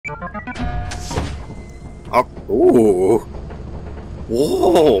Oh, ooh.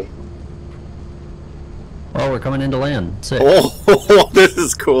 Whoa. Oh, we're coming into land. Sick. Oh, this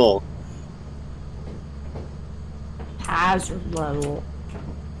is cool. Hazard level.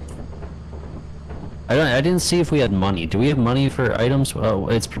 I didn't see if we had money. Do we have money for items? Oh,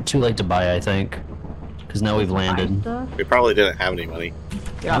 it's too late to buy, I think. Because now we've landed. We probably didn't have any money.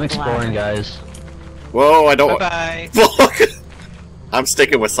 I'm exploring, guys. Whoa, I don't. Bye-bye. Fuck! I'm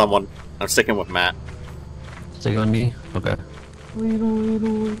sticking with someone. I'm sticking with Matt. Stick on me? Okay.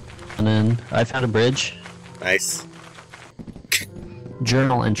 And then I found a bridge. Nice.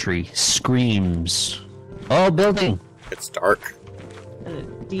 Journal entry. Screams. Oh, building! It's dark. And a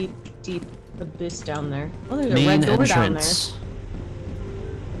deep, deep abyss down there. Oh, there's a Main red door down there. entrance.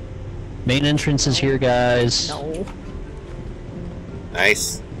 Main entrance is here, guys. No.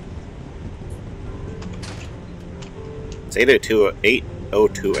 Nice. It's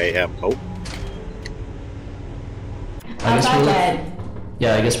 8:02 a.m. Oh. I guess we look,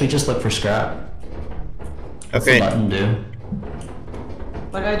 yeah, I guess we just look for scrap. What's Okay. the button do?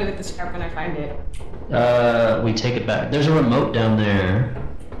 What do I do with the scrap when I find it? We take it back. There's a remote down there.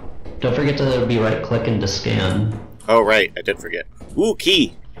 Don't forget to be right-clicking to scan. Oh, right. I did forget. Ooh,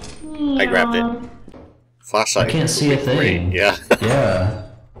 key. I grabbed it. Flashlight. I can't see a thing. Yeah. Yeah.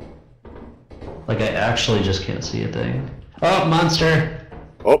 Like, I actually just can't see a thing. Oh, monster!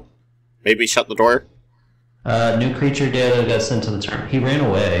 Oh. Maybe shut the door. New creature data got sent to the term. He ran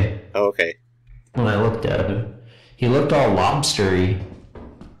away Oh, okay. when I looked at him. He looked all lobstery.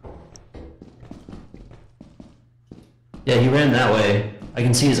 Yeah, he ran that way. I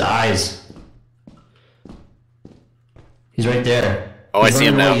can see his eyes. He's right there. Oh, He's I see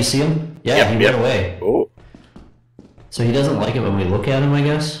him running away. now. You see him? Yeah, Yep, he yep. ran away. Oh. So he doesn't like it when we look at him, I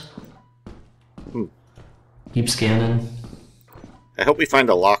guess. Hmm. Keep scanning. I hope we find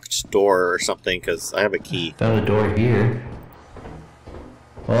a locked door or something, because I have a key. Found a door here.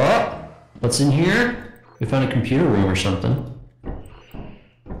 Oh! What's in here? We found a computer room or something.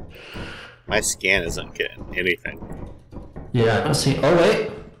 My scan isn't getting anything. Yeah, I don't see. Oh,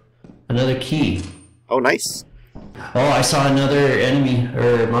 wait! Another key. Oh, nice. Oh, I saw another enemy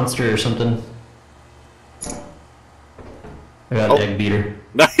or monster or something. I got Oh. an egg beater.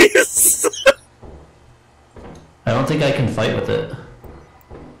 Nice! I don't think I can fight with it.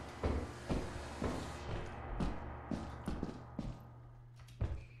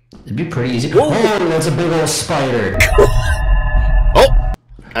 It'd be pretty easy. Whoa. Oh, that's a big old spider. Oh!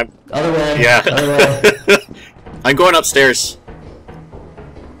 I'm... Other way. Yeah. Other way. I'm going upstairs.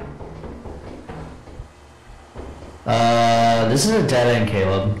 This is a dead end,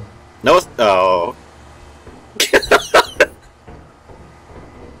 Caleb. No, it's... Oh.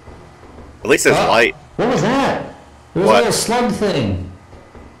 At least there's Oh, light. What was that? It was What? a little slug thing.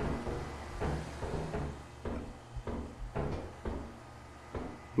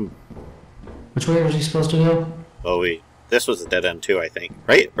 Which way was he supposed to go? Oh, wait. This was a dead end too, I think.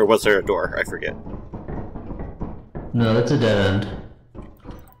 Right? Or was there a door? I forget. No, that's a dead end.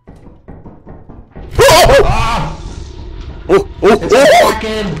 Oh! Ah! Oh! Oh! It's Oh!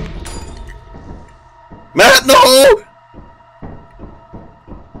 attacking! Matt, no!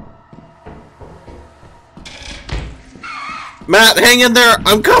 Matt, hang in there!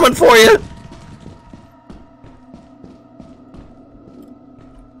 I'm coming for you!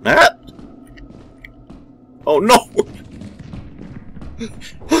 Matt? Oh no!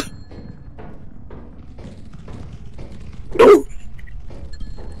 No!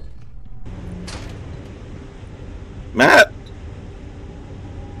 Matt?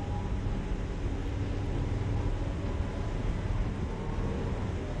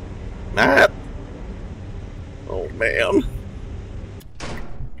 Matt? Oh man.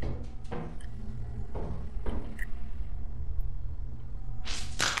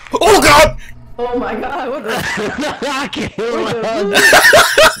 Oh god! Oh my god, what the?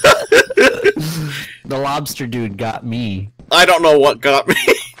 The lobster dude got me. I don't know what got me.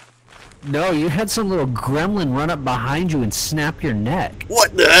 No, you had some little gremlin run up behind you and snap your neck.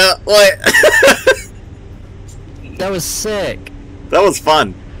 What the hell? What? That was sick. That was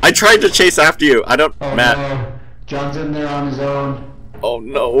fun. I tried to chase after you. I don't... Oh Matt. no. John's in there on his own. Oh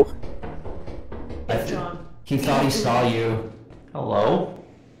no. John. He thought he saw you. Hello?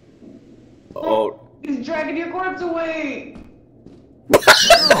 Oh. He's dragging your corpse away!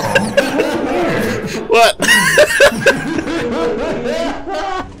 What?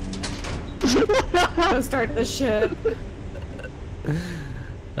 Let's start this shit.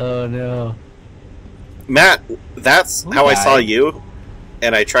 Oh no. Matt, that's how I saw you,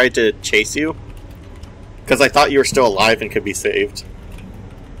 and I tried to chase you, because I thought you were still alive and could be saved.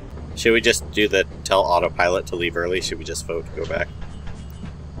 Should we just do the tell autopilot to leave early? Should we just vote to go back?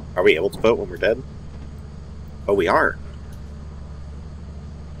 Are we able to vote when we're dead? Oh, we are.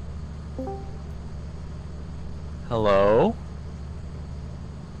 Hello?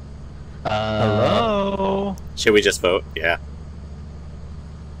 Hello? Should we just vote? Yeah.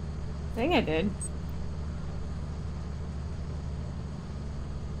 I think I did.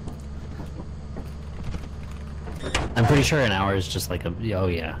 I'm pretty sure an hour is just like a... Oh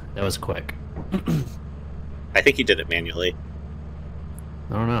yeah, that was quick. I think you did it manually.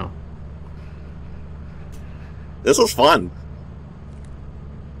 I don't know. This was fun.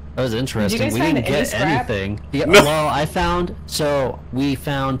 That was interesting. Did you guys We find didn't any get scrap? anything. Yeah, No. well, I found... So, we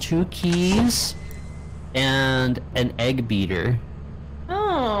found 2 keys and an egg beater.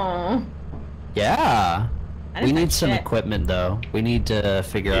 Oh. Yeah. I We didn't need find some shit. equipment, though. We need to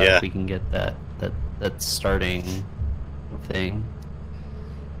figure out Yeah. if we can get that starting thing.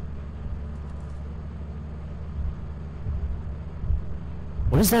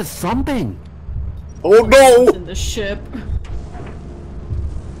 What is that thumping? Oh no! In the ship.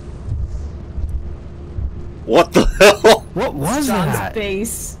 What the hell? What was John's that?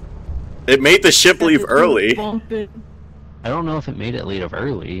 face. It made the ship leave early. Bumping. I don't know if it made it leave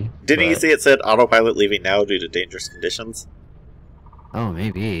early. Didn't you but- see it said autopilot leaving now due to dangerous conditions? Oh,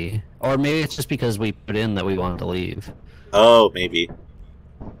 maybe. Or maybe it's just because we put in that we wanted to leave. Oh, maybe.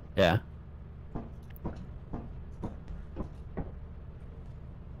 Yeah.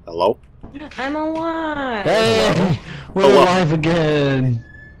 Hello? I'm alive. Hey! We're Hello? alive again!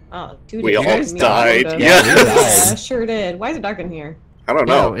 Oh, dude, We you all guys died. killed him. Yeah. we died. Yeah, sure did. Why is it dark in here? I don't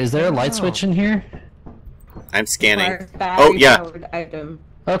Yo, know. is there a light switch in here? I'm scanning. Our battery-powered item.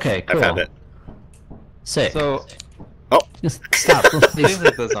 Okay, I cool. found it. Sick. So, Just stop, please please.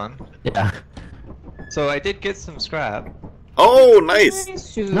 leave those on. Yeah. So I did get some scrap. Oh, nice!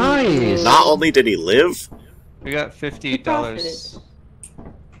 Nice. Not only did he live, We got $50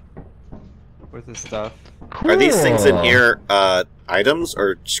 worth of stuff. Cool. are these things in here items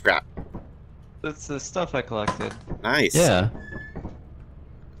or scrap? That's the stuff I collected. Nice. Yeah.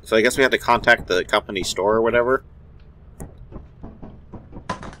 So I guess we have to contact the company store or whatever.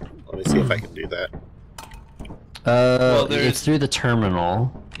 Let me see if I can do that. there's- It's through the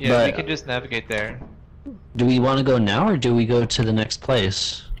terminal. Yeah, we but can just navigate there. do we want to go now or do we go to the next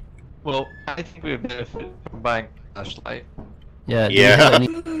place? Well, I think we would benefit from buying a flashlight. Yeah. Do Yeah. We have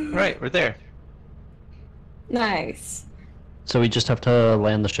any... Right, we're there. Nice. So we just have to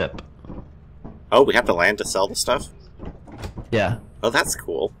land the ship. Oh, we have to land to sell the stuff? Yeah. Oh, that's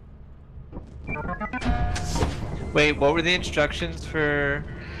cool. Wait, what were the instructions for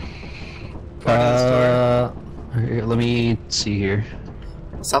part of the store? Here, let me see here.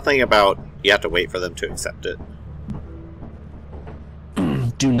 Something about you have to wait for them to accept it.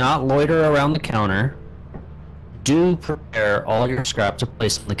 Do not loiter around the counter. Do prepare all your scrap to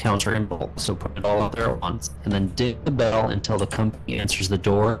place on the counter in bulk, so put it all out there at once, and then dig the bell until the company answers the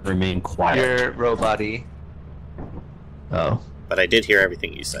door and remain quiet. Your robot-y. Oh. But I did hear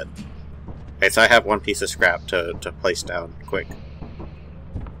everything you said. Okay, so I have one piece of scrap to place down quick.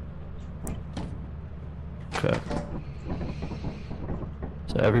 Okay.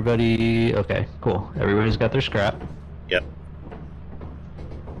 So everybody... Okay, cool. Everybody's got their scrap. Yep.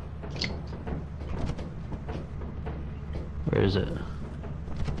 Where is it?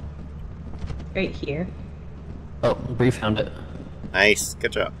 Right here. Oh, Bree found it. Nice.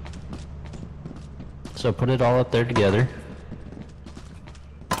 Good job. So put it all up there together.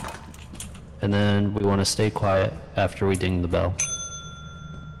 And then we want to stay quiet after we ding the bell.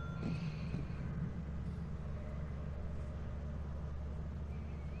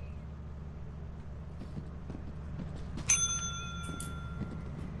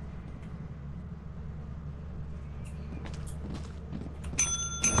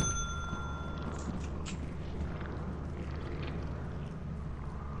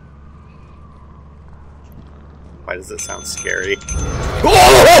 Why does it sound scary?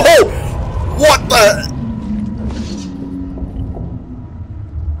 Oh! What the?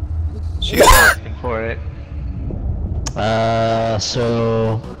 She was asking for it.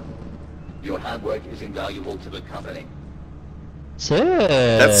 So... Your hard work is invaluable to the company. Sick!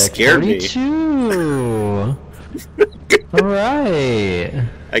 That scared me. 42! Alright!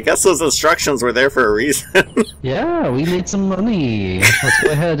 I guess those instructions were there for a reason. Yeah, we made some money. Let's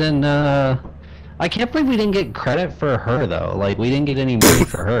go ahead and, I can't believe we didn't get credit for her, though. Like, we didn't get any money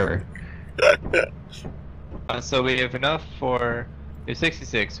for her. So we have enough for... We have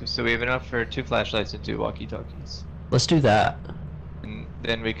 66, so we have enough for 2 flashlights and 2 walkie-talkies. Let's do that. And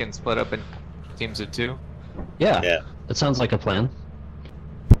then we can split up in teams of 2. Yeah, Yeah. that sounds like a plan.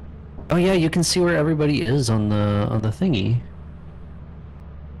 Oh yeah, you can see where everybody is on the thingy.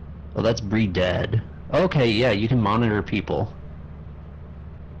 Oh, that's Bree dead. Okay, yeah, you can monitor people.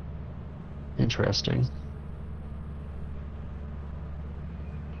 Interesting.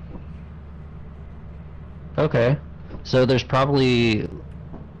 Okay, so there's probably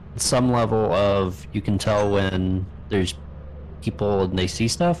some level of you can tell when there's people and they see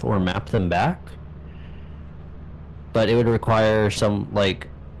stuff or map them back. But it would require some, like,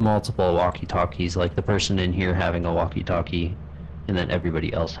 multiple walkie-talkies, like the person in here having a walkie-talkie, and then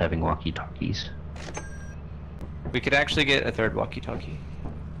everybody else having walkie-talkies. We could actually get a third walkie-talkie.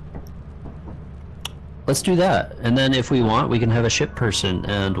 Let's do that, and then if we want, we can have a ship person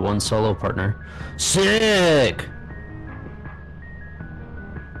and one solo partner. Sick!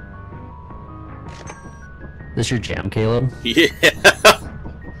 This your jam, Caleb? Yeah.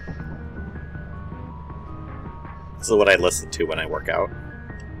 This is what I listen to when I work out.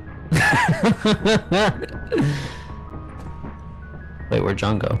 Wait, where'd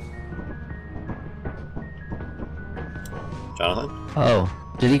John go? Jonathan? Oh,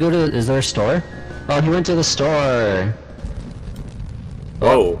 did he go to? Is there a store? Oh, he went to the store.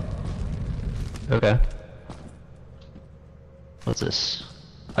 Whoa. Okay. What's this?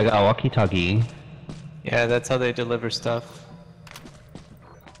 I got a walkie-talkie. Yeah, that's how they deliver stuff.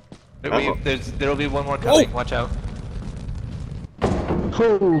 Uh-oh. There'll be one more coming. Oh. Watch out.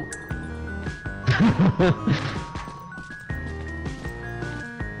 Oh.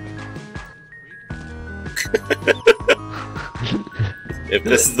 If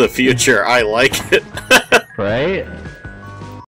this is the future, I like it. Right?